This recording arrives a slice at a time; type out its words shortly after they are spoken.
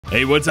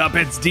Hey, what's up?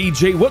 It's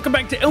DJ. Welcome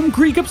back to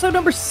Elmcreek, episode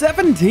number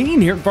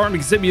 17 here at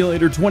Farming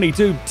Simulator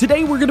 22.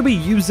 Today we're going to be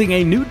using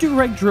a new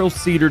direct drill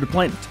seeder to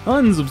plant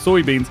tons of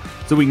soybeans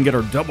so we can get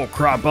our double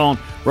crop on.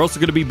 We're also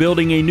going to be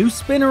building a new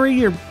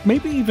spinnery, or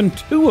maybe even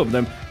two of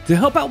them, to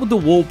help out with the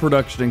wool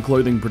production and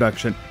clothing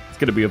production. It's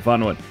going to be a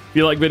fun one. If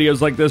you like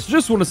videos like this,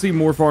 just want to see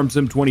more Farm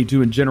Sim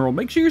 22 in general,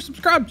 make sure you're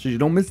subscribed so you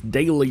don't miss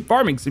daily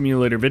Farming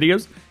Simulator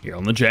videos here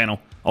on the channel.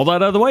 All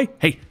that out of the way,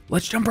 hey,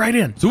 let's jump right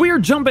in. So we are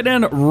jumping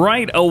in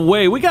right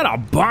away. We got a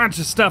bunch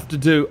of stuff to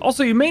do.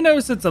 Also, you may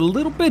notice it's a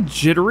little bit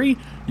jittery.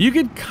 You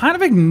could kind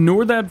of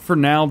ignore that for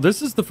now.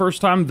 This is the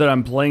first time that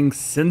I'm playing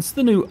since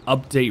the new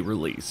update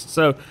released.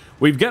 So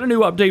we've got a new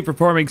update for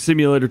Farming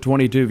Simulator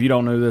 22. If you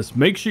don't know this,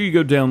 make sure you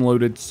go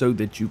download it so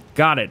that you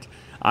got it.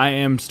 I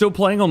am still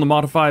playing on the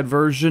modified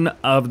version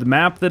of the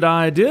map that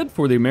I did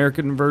for the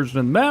American version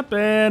of the map,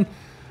 and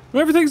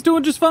everything's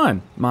doing just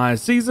fine. My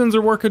seasons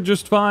are working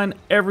just fine.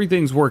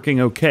 Everything's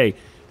working okay.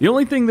 The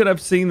only thing that I've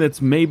seen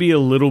that's maybe a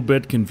little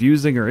bit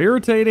confusing or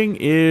irritating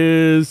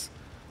is,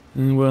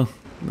 well,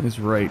 it's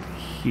right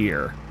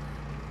here.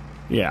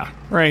 Yeah,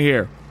 right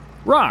here.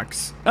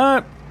 Rocks.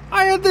 I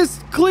had this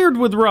cleared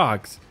with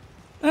rocks.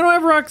 I don't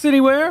have rocks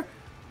anywhere.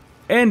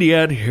 And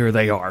yet, here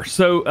they are.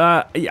 So,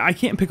 I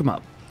can't pick them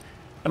up.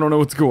 I don't know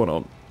what's going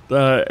on.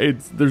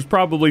 There's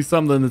probably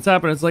something that's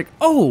happened. It's like,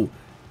 oh,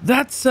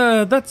 that's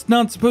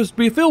not supposed to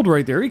be a field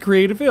right there. He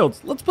created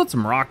fields. Let's put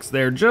some rocks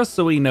there just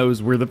so he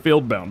knows where the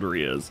field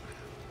boundary is.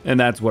 And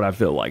that's what I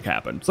feel like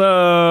happened.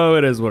 So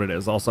it is what it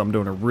is. Also, I'm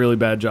doing a really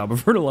bad job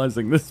of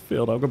fertilizing this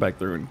field. I'll go back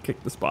through and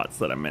kick the spots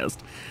that I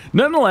missed.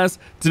 Nonetheless,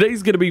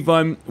 today's going to be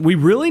fun. We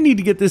really need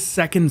to get this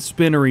second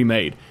spinnery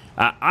made.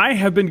 I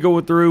have been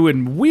going through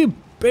and we've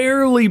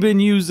barely been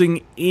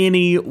using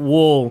any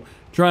wool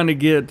trying to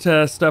get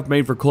stuff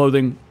made for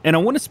clothing. And I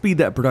want to speed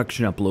that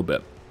production up a little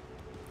bit.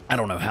 I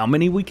don't know how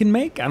many we can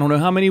make. I don't know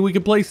how many we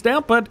can place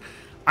down, but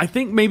I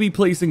think maybe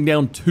placing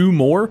down 2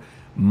 more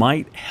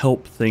might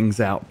help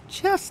things out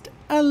just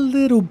a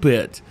little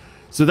bit.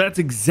 So that's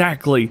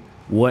exactly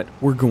what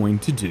we're going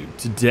to do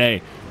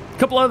today. A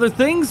couple other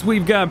things.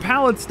 We've got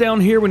pallets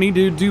down here. We need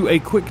to do a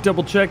quick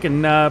double check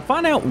and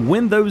find out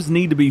when those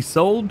need to be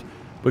sold,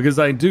 because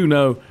I do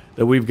know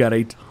that we've got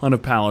a ton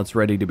of pallets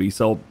ready to be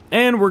sold.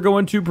 And we're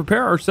going to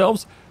prepare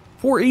ourselves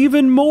for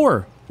even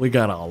more. We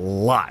got a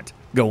lot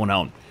going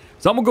on.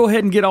 So I'm going to go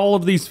ahead and get all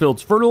of these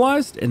fields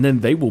fertilized, and then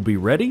they will be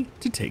ready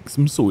to take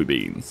some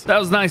soybeans. That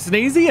was nice and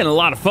easy and a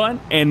lot of fun,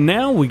 and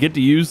now we get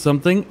to use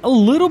something a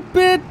little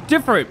bit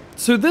different.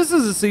 So this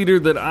is a seeder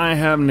that I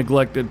have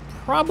neglected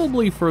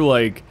probably for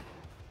like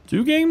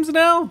 2 games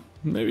now,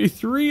 maybe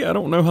 3. I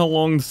don't know how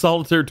long the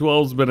Solitaire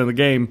 12 has been in the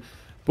game,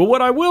 but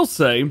what I will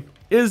say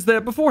is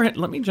that beforehand,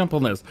 let me jump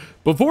on this.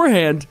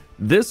 Beforehand,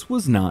 this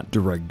was not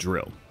direct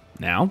drill.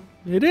 Now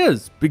it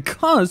is,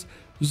 because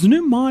there's a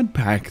new mod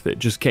pack that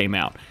just came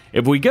out.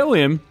 If we go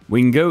in,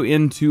 we can go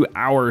into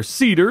our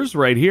seeders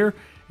right here,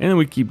 and then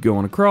we keep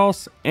going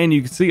across, and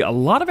you can see a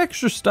lot of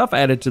extra stuff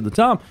added to the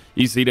top.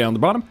 You see down the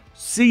bottom,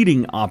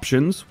 seeding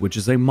options, which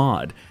is a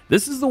mod.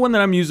 This is the one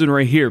that I'm using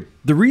right here.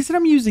 The reason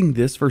I'm using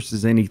this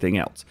versus anything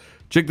else,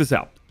 check this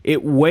out.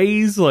 It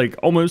weighs like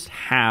almost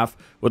half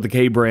what the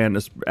K-brand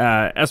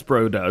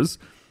Espro does.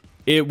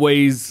 It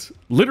weighs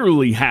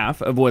literally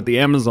half of what the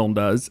Amazon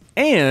does,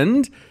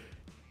 and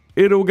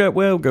it'll go,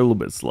 well, go a little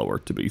bit slower,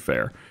 to be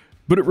fair,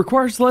 but it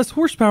requires less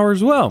horsepower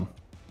as well.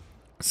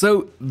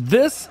 So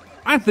this,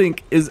 I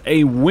think, is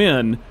a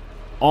win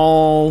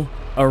all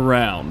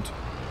around.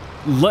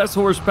 Less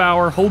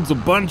horsepower, holds a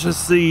bunch of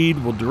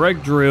seed, will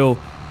direct drill.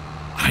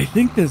 I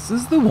think this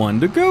is the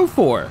one to go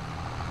for.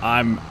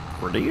 I'm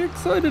pretty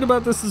excited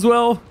about this as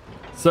well.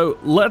 So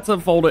let's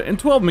unfold it. In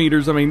 12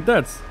 meters, I mean,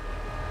 that's,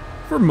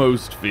 for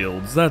most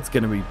fields, that's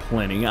going to be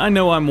plenty. I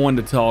know I'm one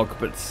to talk,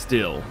 but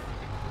still,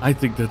 I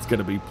think that's going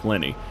to be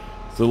plenty.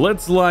 So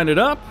let's line it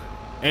up,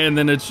 and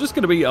then it's just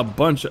going to be a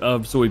bunch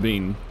of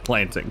soybean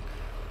planting.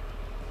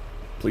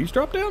 Please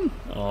drop down.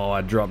 Oh,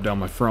 I dropped down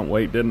my front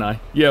weight, didn't I?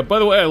 Yeah, by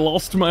the way, I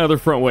lost my other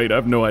front weight. I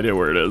have no idea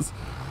where it is.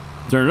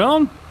 Turn it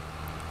on.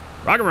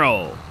 Rock and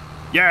roll.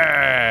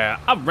 Yeah.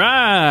 All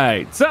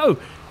right. So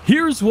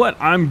here's what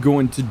I'm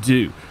going to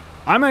do.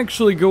 I'm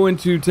actually going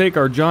to take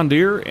our John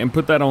Deere and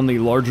put that on the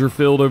larger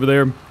field over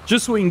there,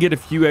 just so we can get a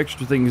few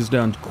extra things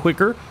done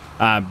quicker.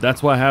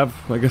 That's why I have,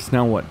 I guess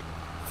now what,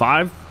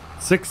 5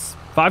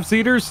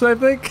 seeders, I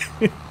think?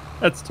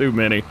 That's too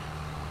many,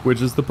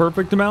 which is the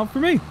perfect amount for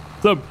me.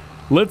 So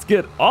let's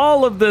get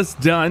all of this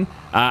done.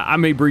 I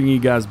may bring you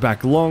guys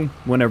back along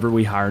whenever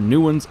we hire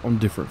new ones on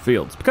different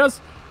fields, because,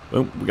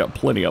 well, we got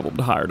plenty of them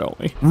to hire, don't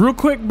we? Real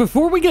quick,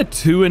 before we get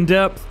too in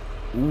depth,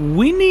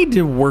 we need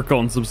to work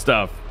on some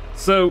stuff.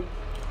 So,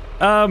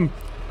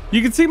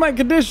 you can see my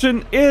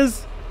condition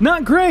is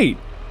not great,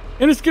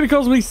 and it's going to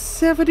cost me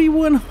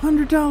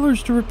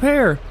 $7,100 to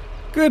repair.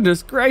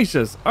 Goodness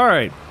gracious. All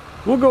right,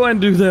 we'll go ahead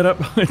and do that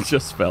up. It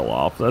just fell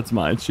off. That's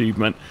my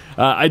achievement.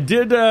 I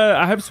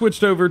have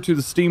switched over to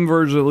the Steam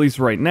version, at least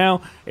right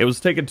now. It was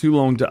taking too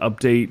long to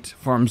update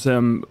Farm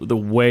Sim the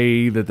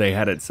way that they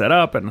had it set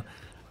up, and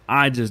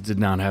I just did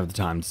not have the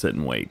time to sit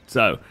and wait.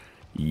 So,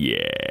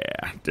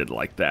 yeah, did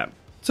like that.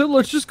 So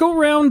let's just go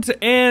around,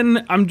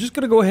 and I'm just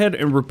going to go ahead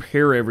and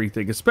repair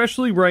everything,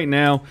 especially right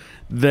now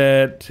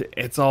that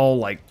it's all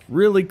like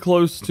really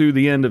close to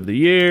the end of the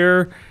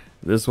year.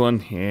 This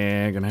one,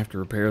 yeah, going to have to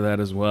repair that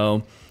as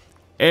well.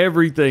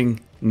 Everything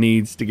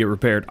needs to get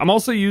repaired. I'm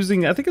also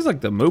using, I think it's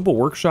like the mobile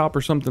workshop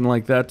or something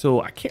like that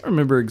tool. I can't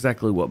remember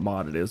exactly what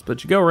mod it is,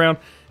 but you go around,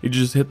 you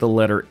just hit the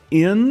letter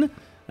N,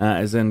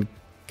 as in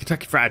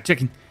Kentucky Fried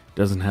Chicken.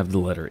 Doesn't have the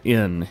letter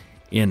N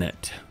in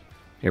it.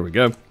 Here we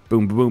go.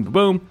 Boom, boom, boom,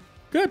 boom.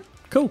 Good,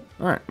 cool.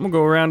 All right, I'm gonna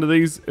go around to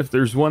these. If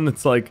there's one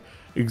that's like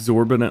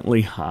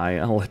exorbitantly high,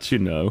 I'll let you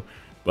know.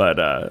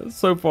 But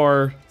so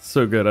far,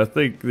 so good. I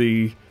think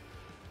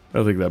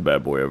that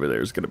bad boy over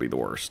there is gonna be the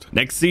worst.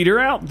 Next seeder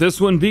out, this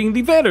one being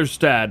the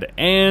Vetterstad,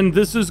 and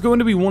this is going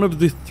to be one of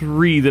the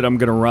 3 that I'm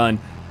gonna run.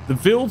 The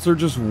fields are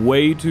just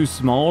way too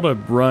small to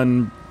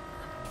run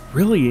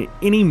really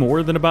any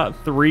more than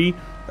about 3,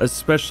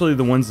 especially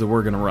the ones that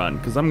we're gonna run,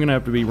 because I'm gonna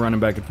have to be running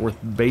back and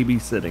forth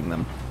babysitting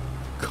them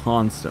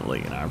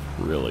constantly, and I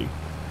really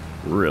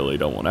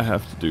don't want to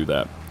have to do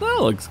that.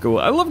 That looks cool.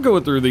 I love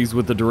going through these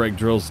with the direct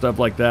drill, stuff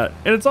like that,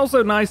 and it's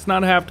also nice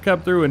not to have to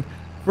come through and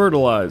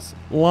fertilize,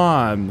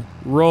 lime,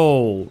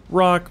 roll,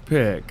 rock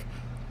pick,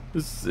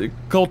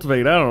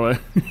 cultivate, I don't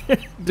know,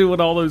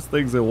 doing all those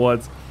things at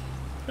once.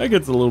 That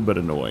gets a little bit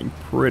annoying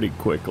pretty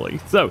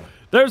quickly. So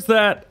there's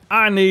that.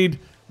 I need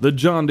the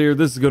John Deere.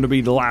 This is going to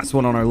be the last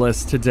one on our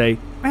list today.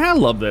 I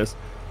love this.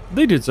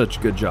 They did such a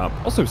good job.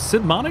 Also,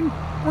 Sid Modding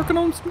working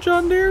on some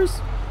John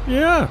Deeres.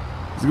 Yeah,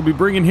 he's gonna be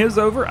bringing his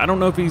over. I don't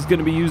know if he's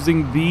gonna be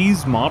using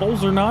these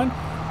models or not,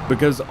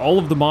 because all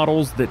of the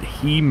models that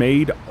he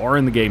made are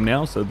in the game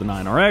now. So the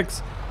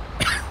 9RX,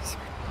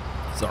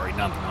 sorry,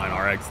 not the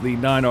 9RX, the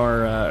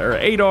 9R or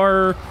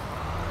 8R,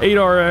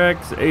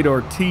 8RX,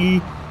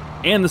 8RT,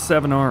 and the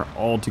 7R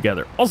all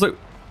together. Also,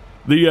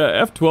 the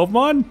F12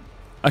 mod,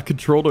 I could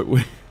control it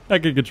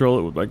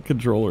with my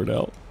controller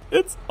now.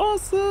 It's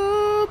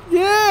awesome.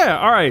 Yeah.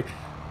 All right.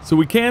 So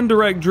we can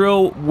direct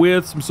drill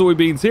with some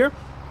soybeans here.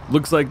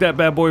 Looks like that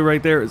bad boy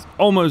right there is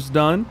almost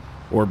done,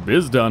 or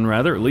is done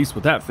rather, at least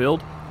with that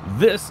field.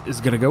 This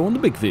is going to go on the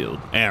big field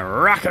and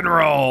rock and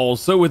roll.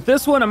 So with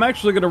this one, I'm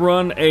actually going to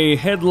run a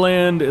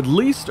headland at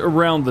least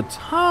around the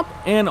top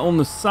and on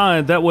the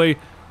side. That way,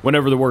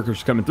 whenever the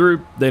workers coming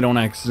through, they don't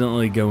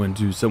accidentally go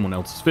into someone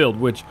else's field,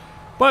 which,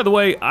 by the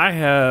way, I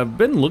have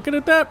been looking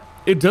at that.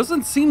 It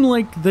doesn't seem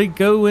like they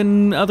go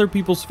in other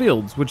people's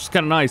fields, which is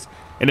kind of nice.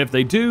 And if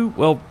they do,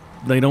 well,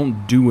 they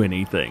don't do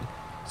anything.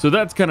 So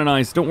that's kind of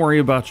nice. Don't worry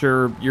about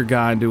your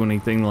guy doing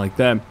anything like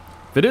that.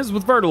 If it is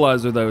with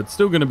fertilizer, though, it's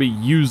still going to be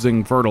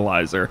using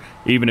fertilizer,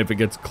 even if it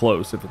gets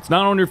close. If it's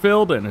not on your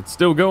field and it's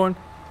still going,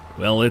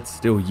 well, it's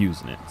still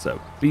using it.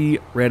 So be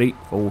ready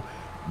for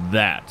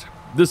that.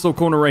 This little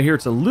corner right here,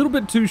 it's a little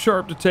bit too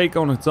sharp to take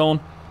on its own.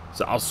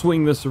 So I'll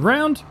swing this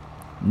around.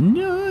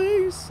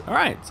 Nice. All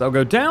right, so I'll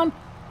go down.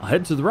 I'll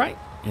head to the right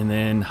and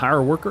then hire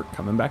a worker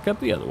coming back up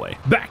the other way.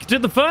 Back to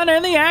the fun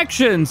and the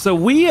action. So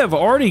we have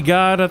already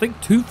got, I think,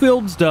 2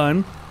 fields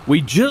done. We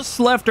just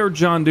left our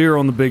John Deere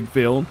on the big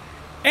field.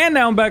 And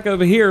now I'm back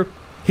over here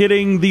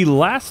hitting the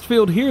last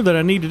field here that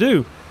I need to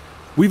do.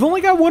 We've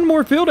only got 1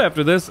 more field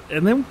after this,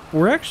 and then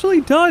we're actually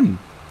done,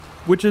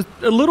 which is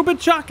a little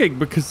bit shocking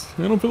because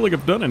I don't feel like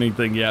I've done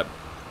anything yet.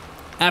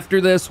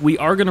 After this, we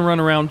are going to run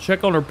around,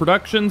 check on our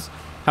productions.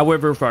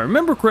 However, if I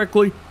remember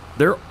correctly,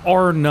 there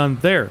are none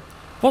there.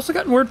 I've also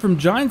gotten word from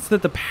Giants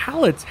that the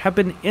pallets have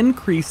been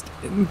increased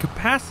in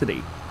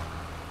capacity.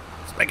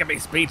 It's making me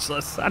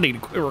speechless. I need to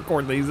quit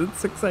recording these at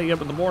 6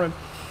 a.m. in the morning.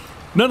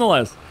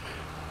 Nonetheless,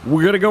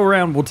 we're going to go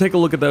around, we'll take a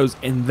look at those,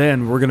 and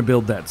then we're going to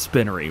build that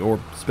spinnery, or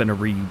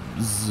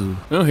spinneries.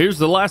 Well, here's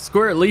the last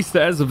square, at least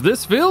as of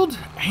this field,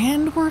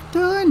 and we're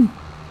done.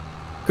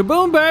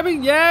 Kaboom,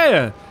 baby,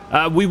 yeah!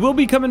 We will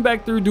be coming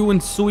back through doing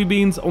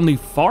soybeans on the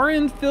far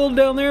end field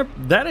down there.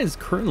 That is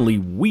currently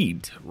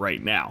wheat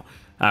right now.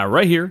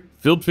 Right here,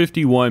 field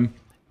 51.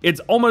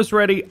 It's almost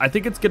ready. I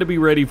think it's going to be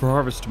ready for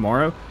harvest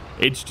tomorrow.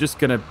 It's just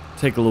going to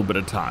take a little bit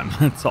of time,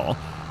 that's all.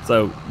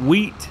 So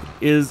wheat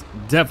is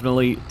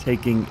definitely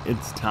taking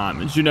its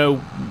time. As you know,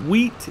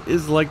 wheat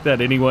is like that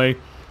anyway.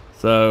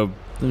 So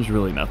there's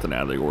really nothing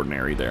out of the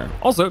ordinary there.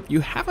 Also, if you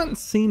haven't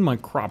seen my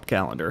crop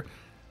calendar,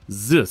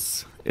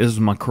 this is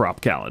my crop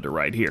calendar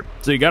right here.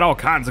 So you got all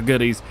kinds of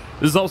goodies.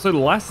 This is also the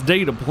last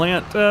day to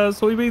plant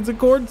soybeans and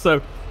corn.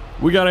 So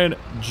we got in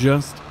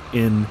just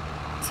in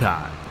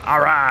time.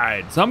 All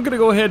right, so I'm gonna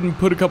go ahead and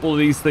put a couple of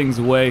these things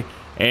away,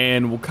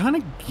 and we'll kind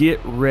of get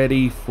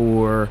ready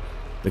for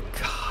the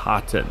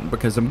cotton,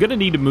 because I'm gonna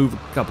need to move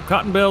a couple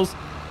cotton bales,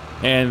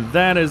 and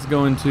that is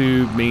going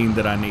to mean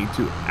that I need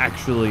to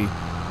actually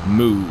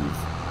move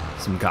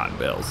some cotton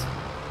bales.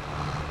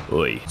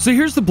 Oy. So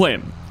here's the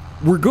plan.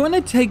 We're going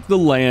to take the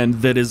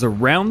land that is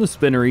around the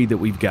spinnery that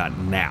we've got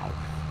now.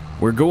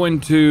 We're going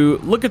to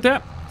look at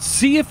that,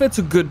 see if it's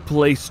a good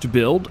place to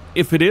build.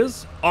 If it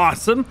is,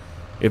 awesome.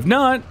 If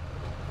not,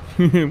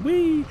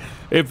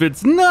 if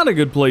it's not a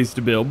good place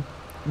to build,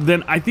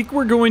 then I think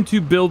we're going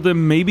to build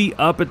them maybe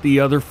up at the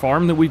other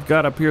farm that we've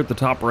got up here at the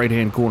top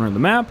right-hand corner of the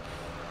map.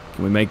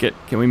 Can we make it?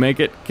 Can we make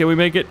it? Can we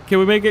make it? Can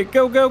we make it?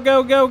 Go, go,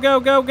 go, go, go,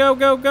 go, go,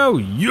 go, go.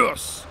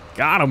 Yes!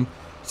 Got him.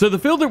 So the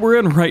field that we're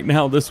in right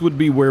now, this would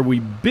be where we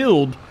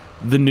build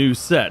the new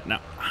set. Now,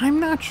 I'm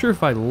not sure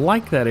if I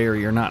like that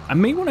area or not. I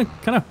may want to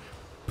kind of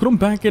put them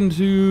back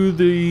into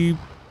the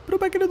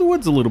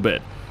woods a little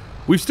bit.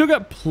 We've still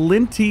got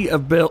plenty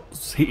of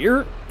bells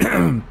here.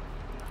 Come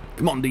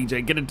on,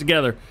 DJ, get it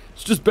together.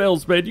 It's just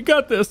bells, man. You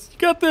got this. You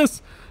got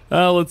this.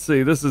 Let's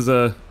see. This is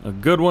a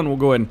good one. We'll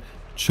go ahead and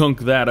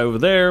chunk that over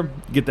there.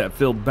 Get that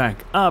filled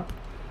back up.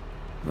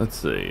 Let's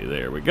see.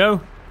 There we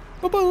go.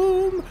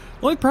 Boom.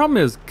 Only problem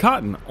is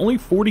cotton. Only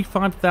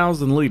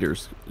 45,000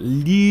 liters.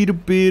 Little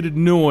bit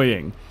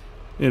annoying.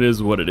 It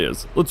is what it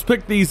is. Let's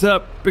pick these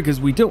up because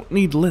we don't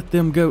need to let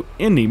them go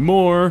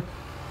anymore.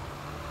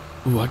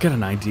 Ooh, I got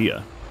an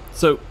idea.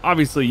 So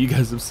obviously you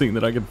guys have seen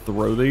that I can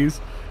throw these.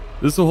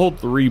 This will hold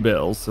 3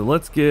 bells. So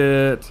let's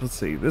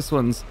see, this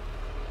one's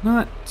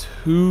not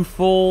too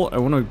full. I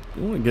want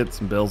to get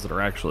some bells that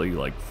are actually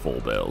like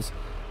full bells.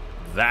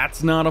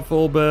 That's not a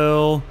full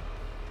bell.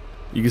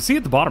 You can see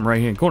at the bottom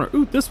right hand corner.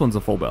 Ooh, this one's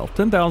a full bell.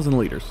 10,000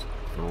 liters.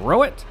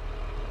 Throw it.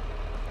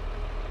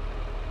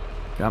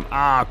 Come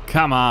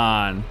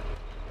on.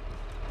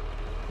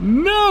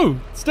 No,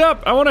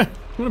 stop. I want to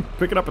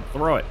pick it up and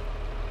throw it.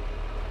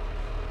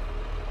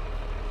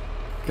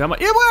 Come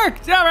on, it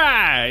worked! All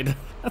right!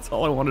 That's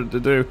all I wanted to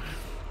do.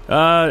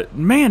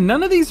 Man,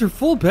 none of these are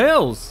full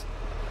bells.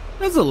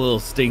 That's a little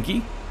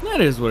stinky.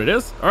 That is what it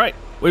is. All right,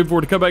 wait for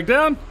it to come back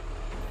down.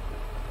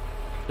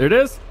 There it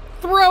is.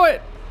 Throw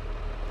it!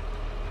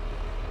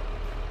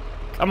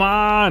 Come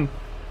on!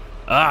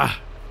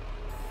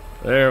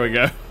 There we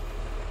go.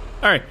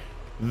 All right,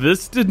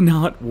 this did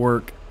not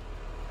work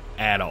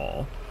at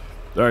all.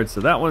 All right,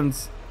 so that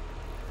one's...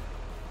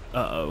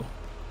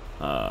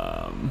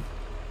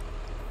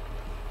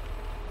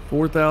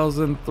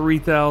 4,000,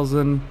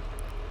 3,000,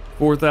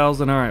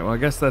 4,000. All right, well, I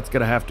guess that's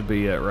gonna have to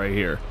be it right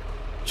here.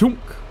 Chunk.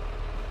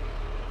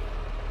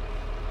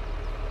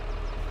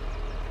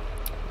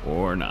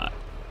 Or not.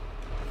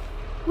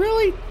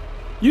 Really?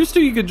 Used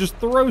to you could just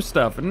throw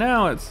stuff, and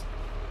now it's...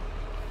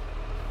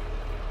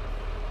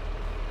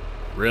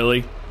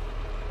 Really?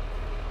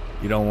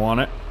 You don't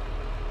want it?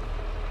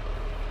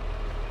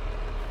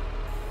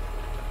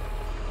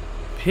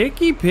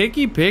 Picky,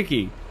 picky,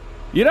 picky.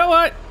 You know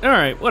what? All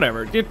right,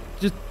 whatever. Just...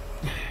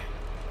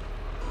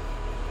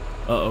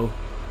 Uh-oh.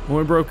 Oh,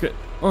 I broke it.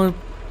 Oh,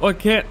 I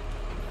can't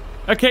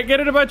get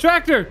into my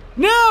tractor.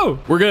 No!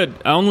 We're good.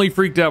 I only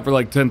freaked out for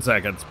like 10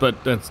 seconds,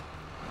 but that's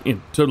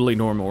totally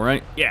normal,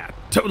 right? Yeah,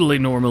 totally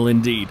normal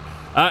indeed.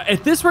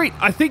 At this rate,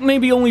 I think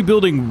maybe only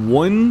building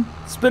 1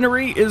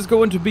 spinnery is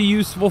going to be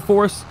useful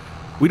for us.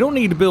 We don't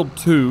need to build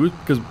 2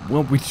 because,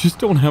 well, we just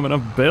don't have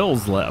enough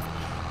bells left.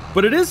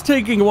 But it is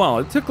taking a while.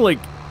 It took like,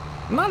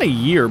 not a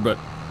year, but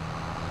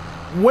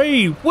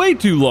way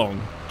too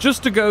long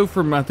just to go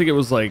from, I think it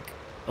was like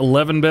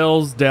 11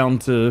 bells down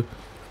to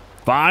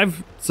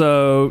 5.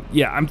 So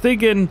yeah, I'm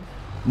thinking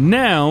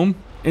now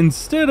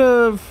instead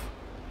of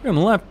here on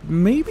the left,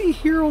 maybe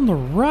here on the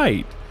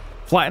right,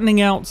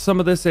 flattening out some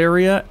of this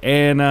area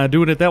and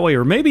doing it that way,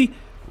 or maybe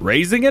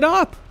raising it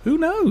up. Who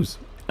knows?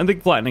 I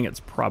think flattening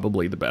it's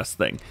probably the best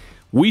thing.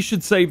 We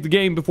should save the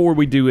game before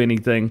we do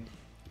anything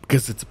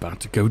because it's about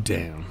to go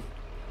down.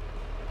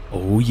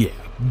 Oh yeah,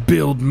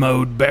 build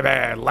mode,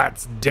 baby.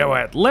 Let's do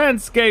it.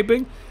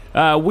 Landscaping.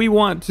 We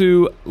want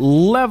to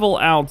level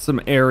out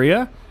some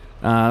area.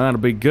 That'll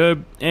be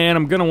good. And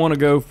I'm gonna want to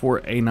go for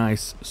a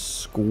nice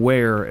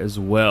square as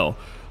well.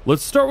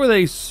 Let's start with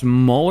a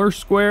smaller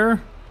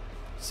square.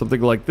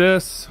 Something like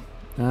this.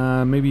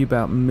 Maybe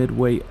about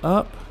midway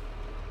up.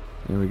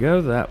 There we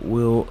go. That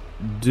will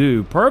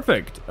do.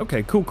 Perfect.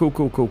 Okay,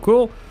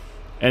 cool.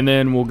 And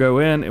then we'll go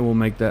in and we'll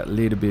make that a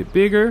little bit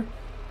bigger,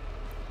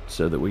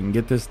 so that we can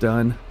get this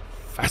done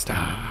faster.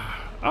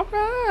 All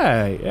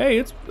right. Hey,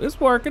 it's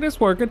working.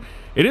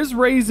 It is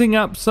raising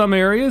up some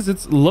areas.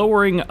 It's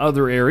lowering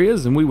other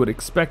areas, and we would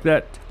expect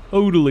that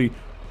totally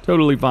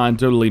fine,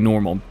 totally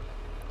normal.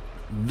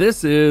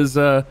 This is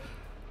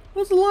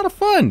was a lot of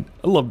fun.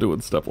 I love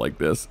doing stuff like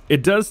this.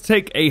 It does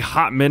take a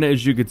hot minute,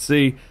 as you could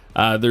see.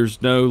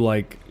 There's no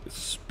like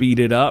speed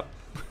it up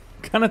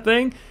kind of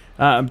thing.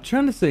 I'm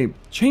trying to say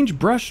change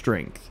brush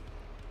strength.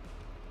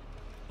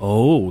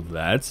 Oh,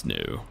 that's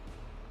new.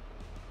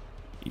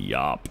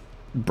 Yup.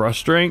 Brush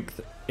strength,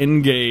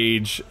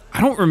 engage.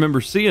 I don't remember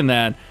seeing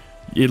that,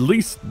 at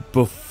least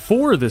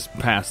before this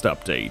past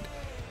update.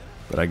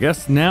 But I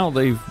guess now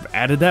they've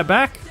added that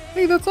back.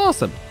 Hey, that's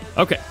awesome.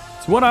 Okay,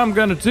 so what I'm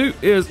gonna do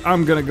is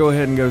I'm gonna go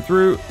ahead and go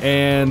through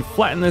and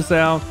flatten this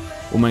out.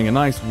 We'll make a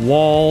nice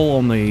wall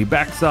on the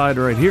backside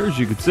right here, as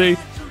you can see.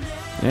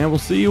 And we'll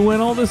see you when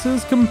all this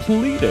is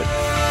completed.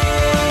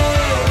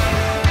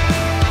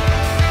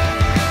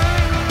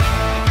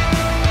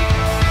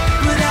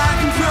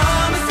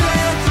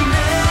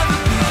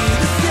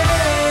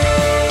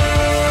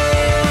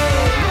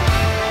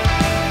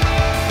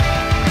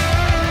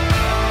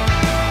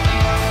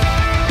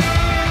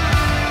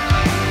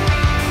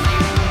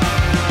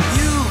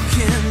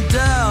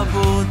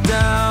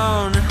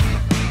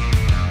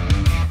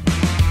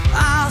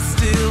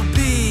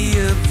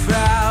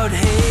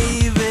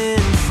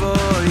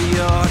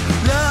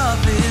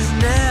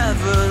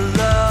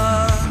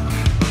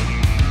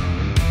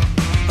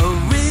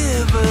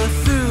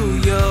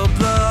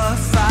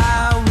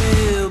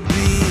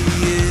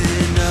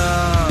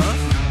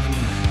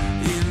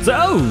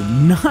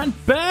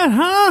 Not bad,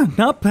 huh?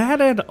 Not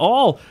bad at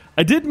all.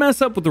 I did mess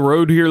up with the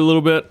road here a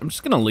little bit. I'm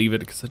just going to leave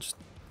it because I just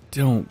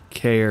don't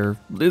care.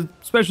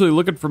 Especially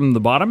looking from the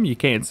bottom, you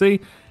can't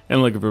see.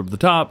 And looking from the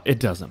top, it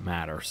doesn't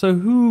matter. So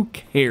who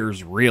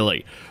cares,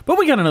 really? But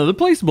we got another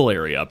placeable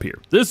area up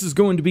here. This is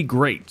going to be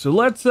great. So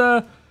let's,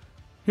 here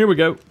we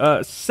go.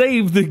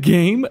 Save the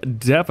game,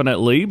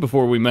 definitely,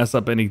 before we mess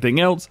up anything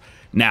else.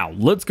 Now,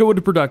 let's go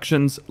into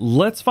productions.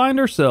 Let's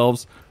find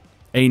ourselves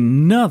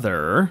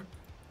another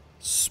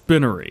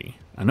Spinnery.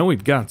 I know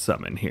we've got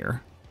some in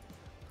here.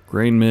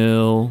 Grain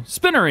mill.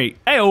 Spinnery!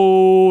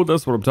 Ayo!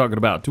 That's what I'm talking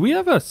about. Do we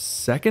have a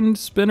second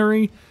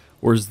Spinnery?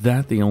 Or is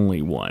that the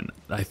only one?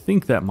 I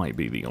think that might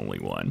be the only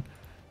one.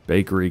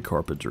 Bakery,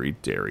 carpentry,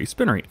 dairy,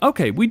 Spinnery.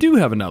 Okay, we do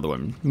have another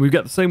one. We've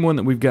got the same one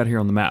that we've got here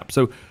on the map.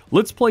 So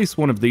let's place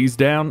one of these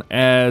down,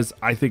 as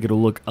I think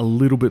it'll look a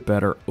little bit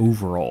better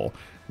overall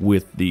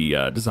with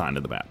the design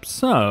of the map.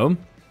 So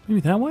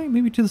maybe that way,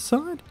 maybe to the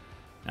side.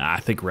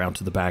 I think around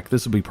to the back.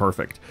 This will be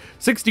perfect.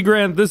 60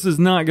 grand. This is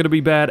not going to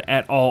be bad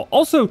at all.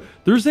 Also,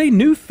 there's a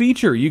new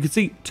feature. You can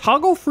see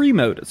toggle free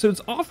mode. So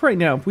it's off right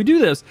now. If we do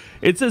this,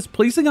 it says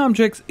placing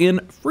objects in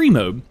free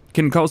mode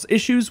can cause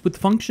issues with the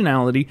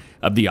functionality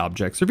of the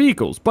objects or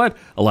vehicles, but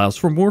allows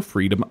for more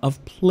freedom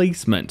of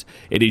placement.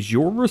 It is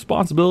your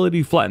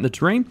responsibility to flatten the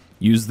terrain.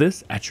 Use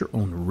this at your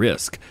own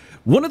risk.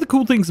 One of the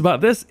cool things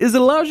about this is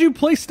it allows you to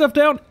place stuff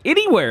down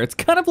anywhere. It's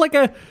kind of like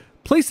a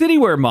place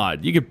anywhere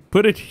mod. You could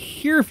put it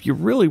here if you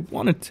really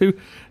wanted to.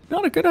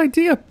 Not a good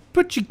idea,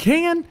 but you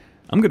can.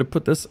 I'm going to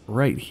put this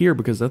right here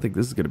because I think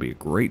this is going to be a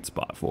great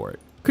spot for it.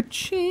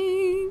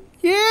 Ka-ching!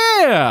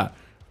 Yeah!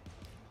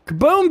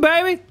 Kaboom,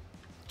 baby!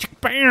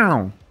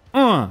 Bam!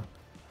 Don't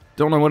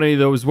know what any of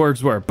those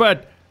words were,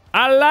 but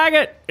I like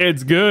it.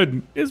 It's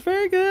good. It's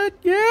very good.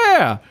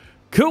 Yeah!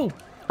 Cool.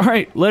 All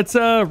right, let's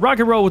rock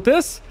and roll with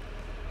this.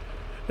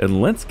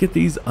 And let's get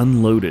these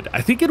unloaded.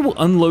 I think it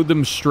will unload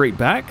them straight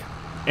back.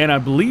 And I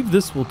believe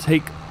this will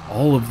take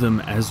all of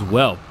them as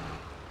well.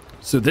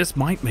 So this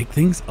might make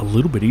things a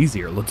little bit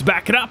easier. Let's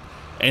back it up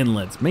and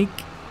let's make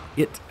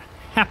it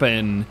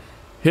happen.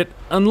 Hit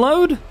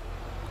unload.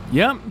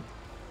 Yep.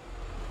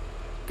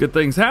 Good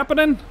things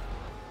happening.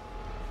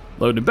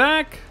 Load it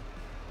back.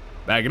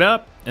 Back it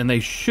up. And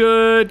they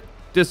should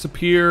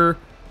disappear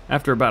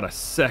after about a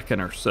second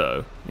or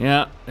so.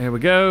 Yeah, there we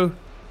go.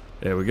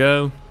 There we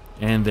go.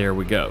 And there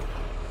we go.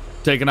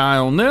 Take an eye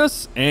on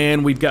this,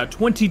 and we've got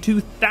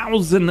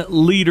 22,000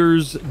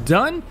 liters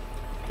done.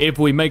 If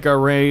we make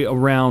our way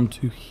around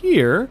to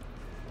here,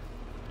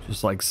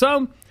 just like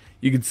so,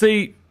 you can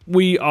see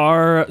we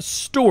are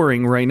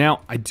storing right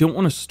now. I don't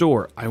want to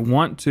store. I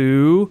want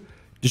to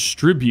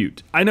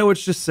distribute. I know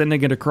it's just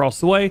sending it across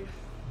the way.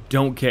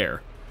 Don't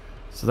care.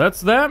 So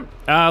that's that.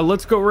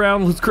 Let's go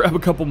around. Let's grab a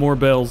couple more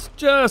bells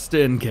just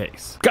in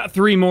case. Got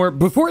 3 more.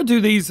 Before I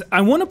do these,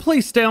 I want to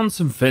place down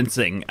some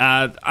fencing.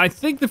 I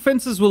think the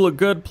fences will look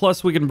good.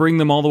 Plus, we can bring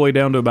them all the way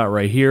down to about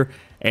right here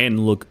and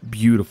look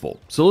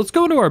beautiful. So let's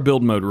go into our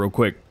build mode real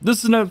quick. This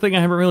is another thing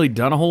I haven't really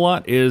done a whole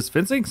lot is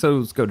fencing. So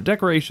let's go to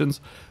decorations.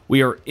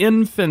 We are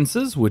in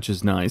fences, which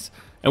is nice.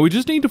 And we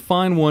just need to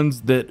find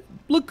ones that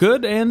look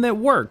good and that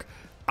work.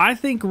 I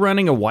think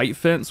running a white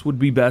fence would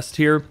be best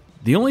here.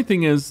 The only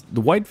thing is, the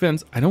white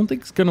fence, I don't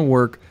think it's going to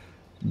work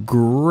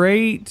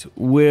great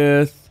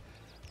with,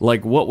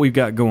 like, what we've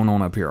got going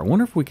on up here. I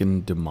wonder if we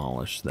can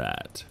demolish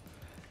that.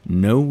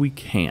 No, we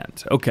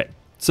can't. Okay,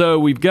 so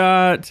we've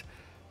got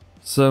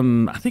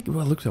some, I think,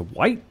 well, it looks like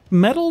white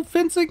metal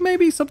fencing,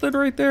 maybe? Something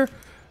right there.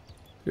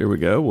 Here we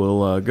go.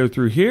 We'll go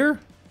through here.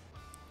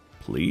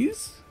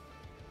 Please.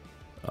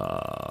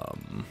 Well,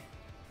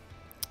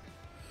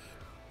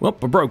 I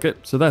broke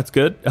it, so that's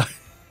good.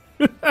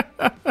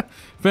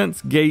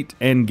 Fence, gate,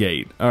 and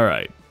gate. All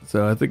right.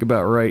 So I think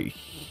about right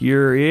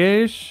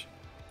here-ish.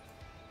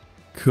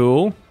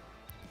 Cool.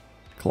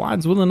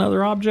 Collides with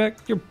another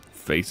object. Your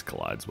face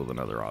collides with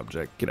another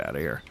object. Get out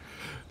of here.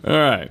 All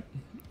right.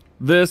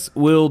 This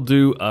will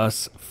do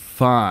us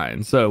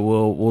fine. So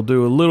we'll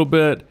do a little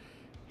bit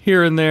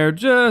here and there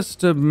just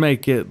to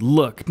make it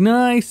look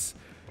nice.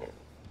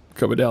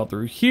 Coming down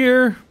through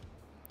here.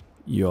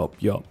 Yup.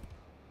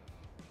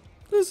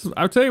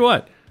 I'll tell you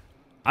what.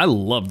 I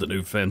love the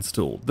new fence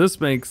tool. This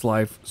makes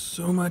life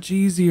so much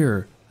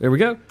easier. There we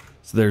go.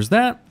 So there's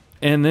that.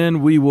 And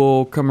then we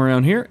will come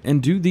around here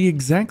and do the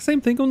exact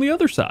same thing on the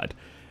other side.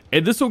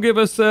 And this will give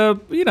us,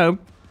 you know,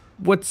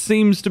 what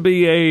seems to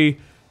be a,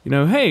 you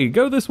know, hey,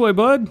 go this way,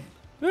 bud.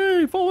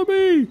 Hey, follow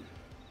me.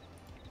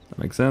 That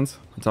makes sense.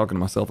 I'm talking to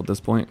myself at this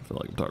point. I feel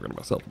like I'm talking to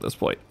myself at this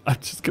point. I'm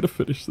just going to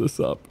finish this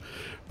up.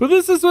 But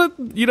this is what,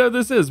 you know,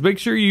 this is. Make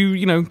sure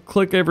you know,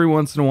 click every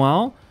once in a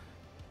while.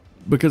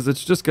 Because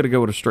it's just going to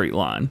go in a straight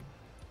line.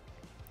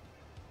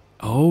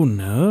 Oh,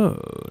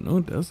 no. No,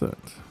 it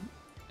doesn't.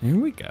 Here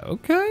we go.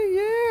 Okay,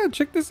 yeah.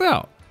 Check this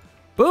out.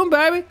 Boom,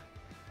 baby.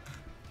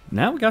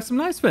 Now we got some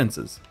nice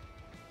fences.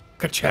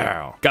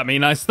 Ka-chow. Got me a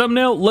nice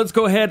thumbnail. Let's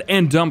go ahead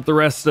and dump the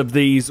rest of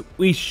these.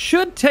 We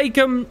should take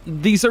them.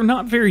 These are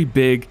not very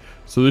big,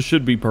 so this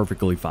should be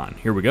perfectly fine.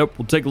 Here we go.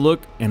 We'll take a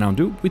look, and I'll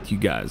do it with you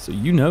guys so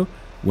you know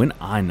when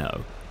I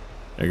know.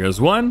 There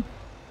goes 1,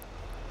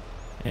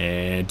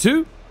 and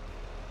 2,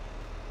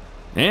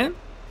 and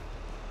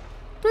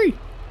 3.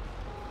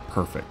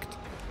 Perfect.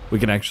 We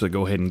can actually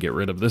go ahead and get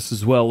rid of this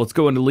as well. Let's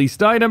go into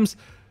leased items.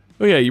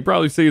 Oh yeah, you're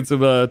probably seeing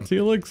some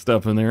TLX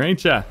stuff in there,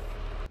 ain't ya?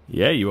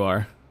 Yeah, you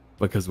are.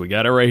 Because we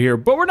got it right here,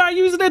 but we're not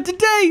using it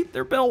today.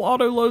 They're Bell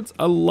auto loads.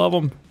 I love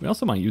them. We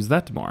also might use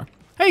that tomorrow.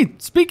 Hey,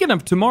 speaking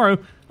of tomorrow,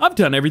 I've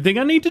done everything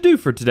I need to do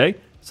for today.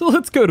 So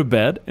let's go to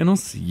bed and I'll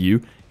see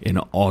you in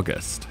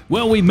August.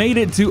 Well, we made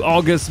it to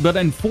August, but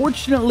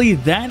unfortunately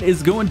that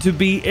is going to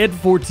be it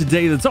for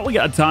today. That's all we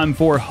got time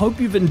for. Hope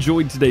you've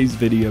enjoyed today's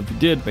video. If you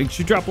did, make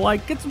sure you drop a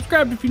like, get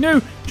subscribed if you're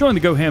new, join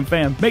the DjGoHam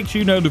fam, make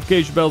sure your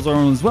notification bells are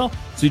on as well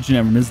so you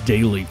never miss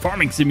daily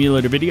farming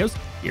simulator videos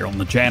here on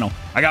the channel.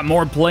 I got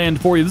more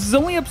planned for you. This is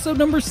only episode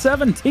number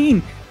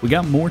 17. We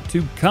got more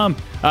to come.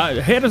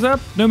 Head us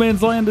up, No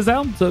Man's Land is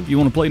out, so if you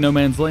want to play No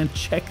Man's Land,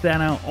 check that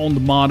out on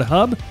the mod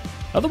hub.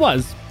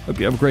 Otherwise, hope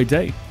you have a great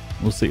day.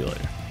 We'll see you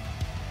later.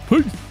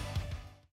 Peace.